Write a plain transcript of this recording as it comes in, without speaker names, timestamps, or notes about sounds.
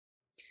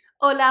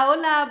Hola,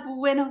 hola,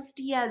 buenos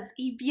días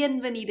y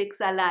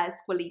bienvenidxs a la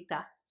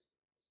Escuelita.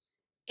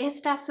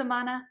 Esta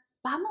semana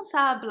vamos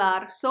a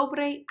hablar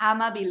sobre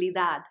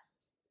amabilidad.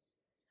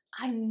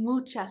 Hay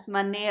muchas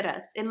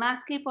maneras en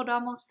las que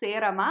podamos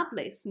ser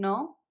amables,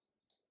 ¿no?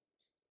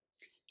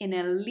 En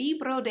el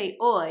libro de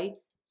hoy,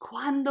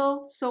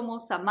 Cuando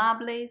Somos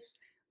Amables,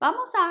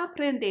 vamos a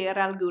aprender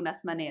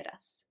algunas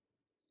maneras.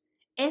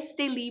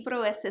 Este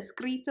libro es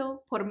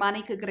escrito por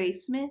Monique Gray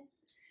Smith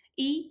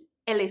y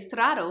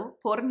ilustrado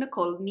por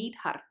Nicole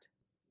Neidhardt.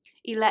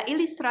 Y la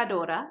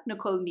ilustradora,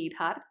 Nicole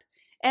Neidhardt,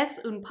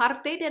 es un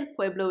parte del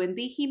pueblo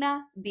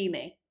indígena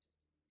Diné.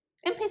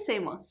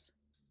 Empecemos.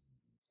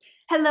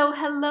 Hello,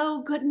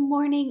 hello, good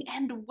morning,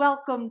 and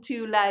welcome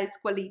to La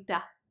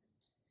Escuelita.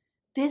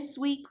 This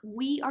week,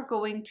 we are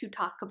going to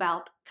talk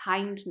about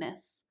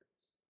kindness.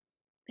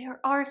 There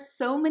are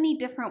so many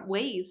different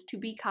ways to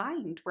be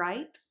kind,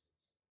 right?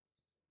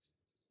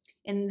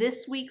 In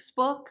this week's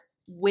book,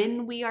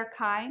 When We Are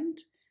Kind,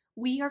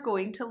 we are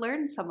going to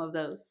learn some of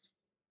those.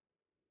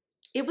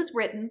 It was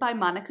written by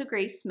Monique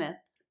Gray Smith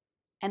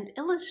and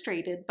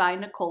illustrated by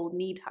Nicole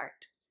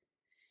Neidhardt.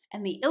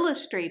 And the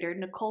illustrator,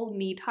 Nicole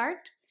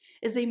Neidhardt,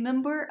 is a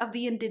member of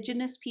the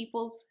indigenous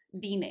peoples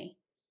Diné.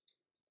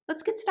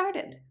 Let's get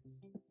started.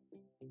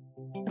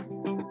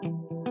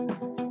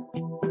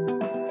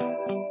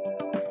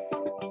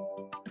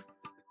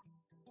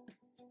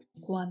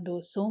 Cuando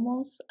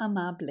Somos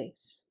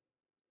Amables,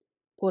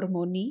 por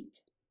Monique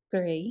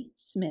Gray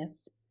Smith,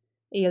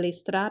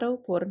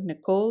 ilustrado por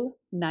Nicole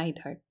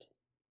Neidhardt.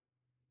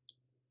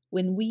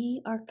 When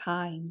We Are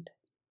Kind,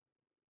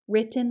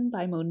 written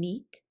by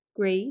Monique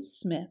Gray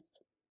Smith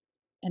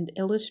and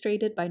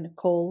illustrated by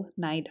Nicole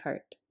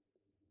Neidhardt.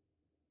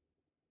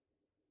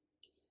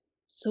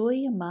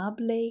 Soy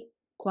amable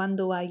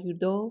cuando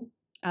ayudo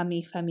a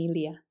mi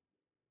familia.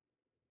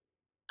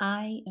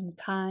 I am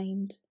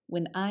kind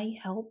when I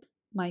help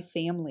my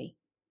family.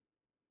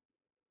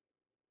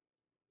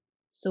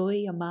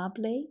 Soy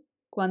amable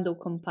cuando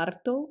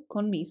comparto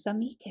con mis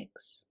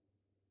amigues.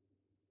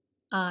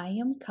 I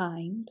am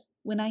kind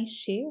when I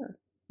share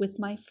with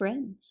my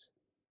friends.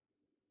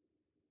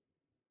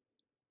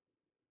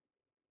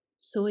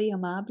 Soy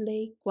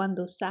amable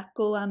cuando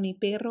saco a mi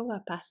perro a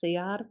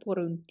pasear por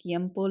un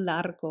tiempo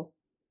largo.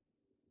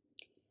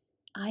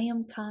 I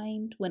am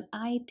kind when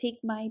I take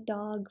my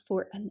dog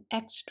for an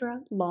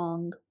extra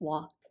long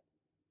walk.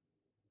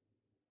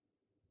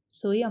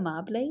 Soy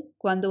amable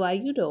cuando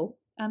ayudo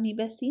a mi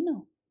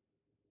vecino.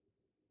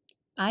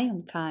 I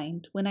am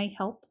kind when I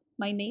help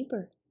my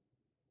neighbor.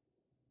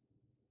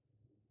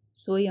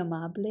 Soy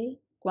amable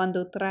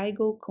cuando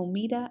traigo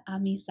comida a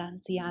mis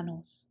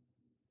ancianos.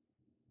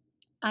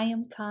 I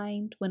am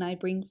kind when I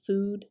bring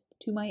food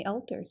to my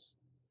elders.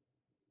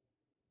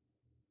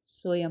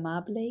 Soy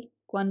amable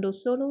cuando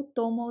solo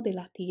tomo de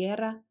la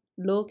tierra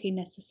lo que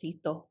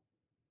necesito.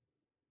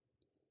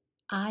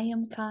 I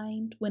am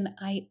kind when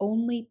I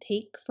only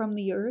take from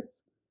the earth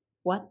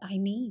what I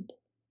need.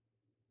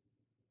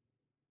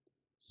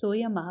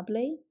 Soy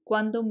amable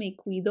cuando me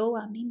cuido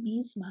a mí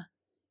misma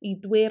y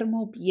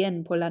duermo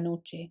bien por la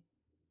noche.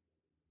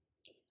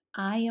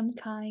 I am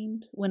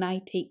kind when I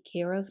take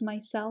care of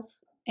myself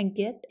and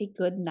get a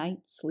good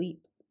night's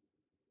sleep.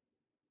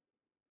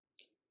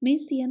 Me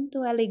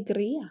siento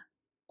alegría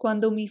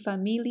cuando mi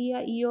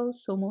familia y yo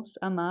somos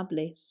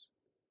amables.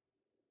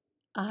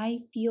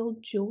 I feel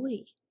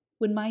joy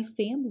when my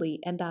family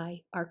and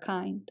I are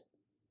kind.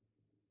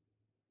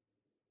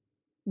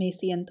 Me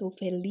siento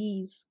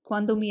feliz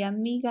cuando mi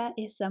amiga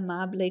es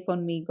amable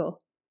conmigo.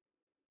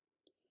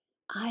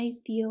 I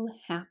feel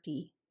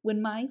happy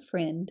when my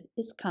friend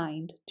is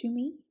kind to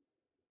me.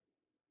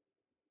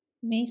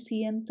 Me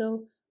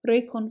siento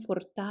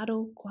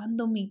reconfortado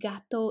cuando mi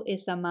gato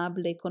es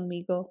amable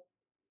conmigo.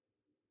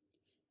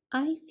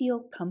 I feel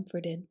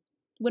comforted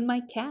when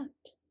my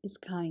cat is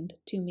kind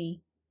to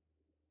me.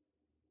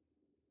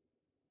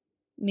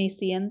 Me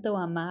siento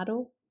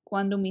amado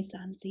cuando mis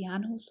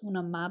ancianos son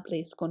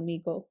amables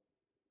conmigo.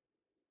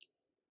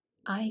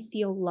 I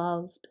feel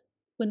loved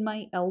when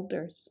my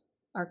elders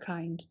are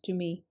kind to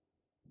me.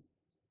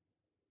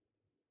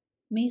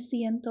 Me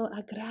siento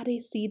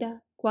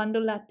agradecida cuando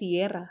la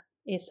tierra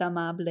es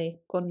amable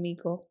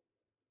conmigo.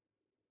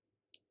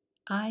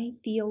 I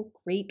feel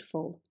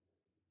grateful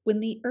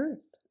when the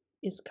earth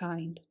is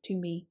kind to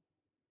me.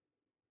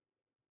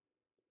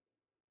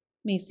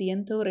 Me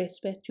siento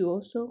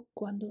respetuoso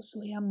cuando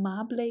soy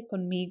amable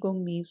conmigo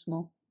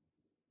mismo.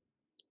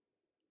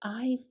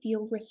 I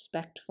feel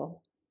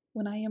respectful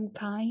when I am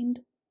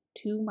kind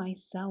to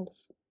myself.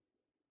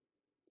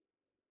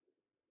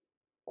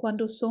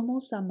 Cuando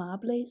somos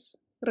amables,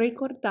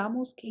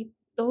 recordamos que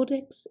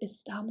todos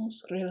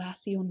estamos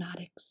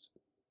relacionados.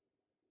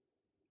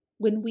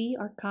 When we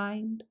are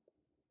kind,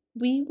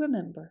 we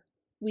remember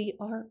we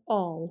are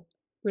all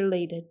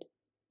related.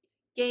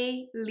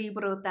 ¡Qué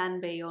libro tan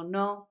bello,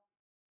 no!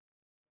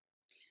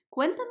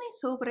 Cuéntame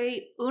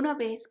sobre una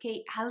vez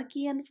que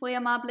alguien fue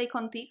amable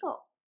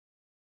contigo.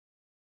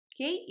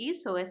 ¿Qué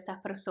hizo esta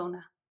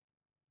persona?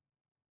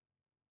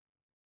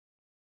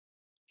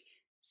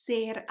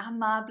 Ser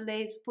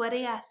amables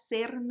puede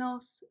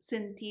hacernos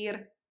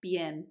sentir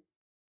bien.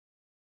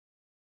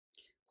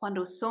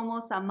 Cuando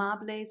somos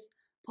amables,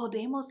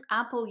 podemos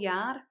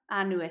apoyar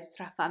a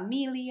nuestra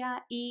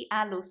familia y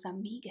a los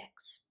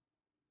amigues.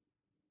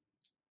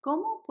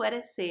 ¿Cómo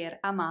puedes ser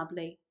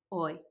amable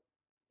hoy?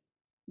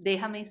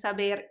 Déjame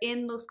saber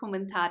en los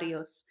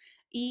comentarios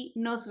y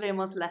nos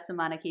vemos la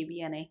semana que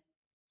viene.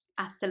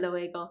 Hasta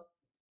luego.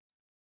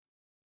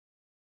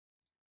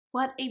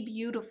 What a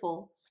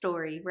beautiful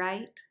story,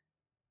 right?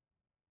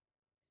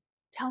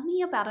 Tell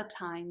me about a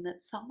time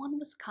that someone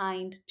was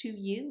kind to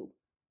you.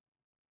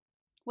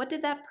 What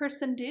did that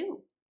person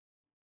do?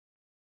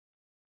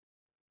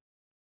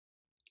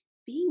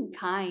 Being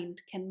kind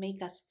can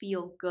make us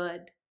feel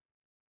good.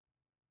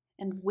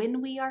 And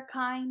when we are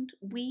kind,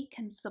 we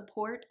can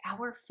support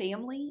our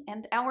family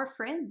and our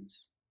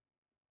friends.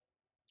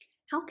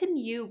 How can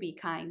you be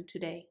kind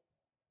today?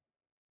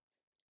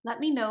 Let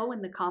me know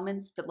in the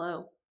comments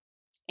below,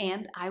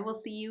 and I will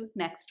see you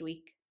next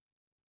week.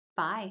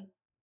 Bye.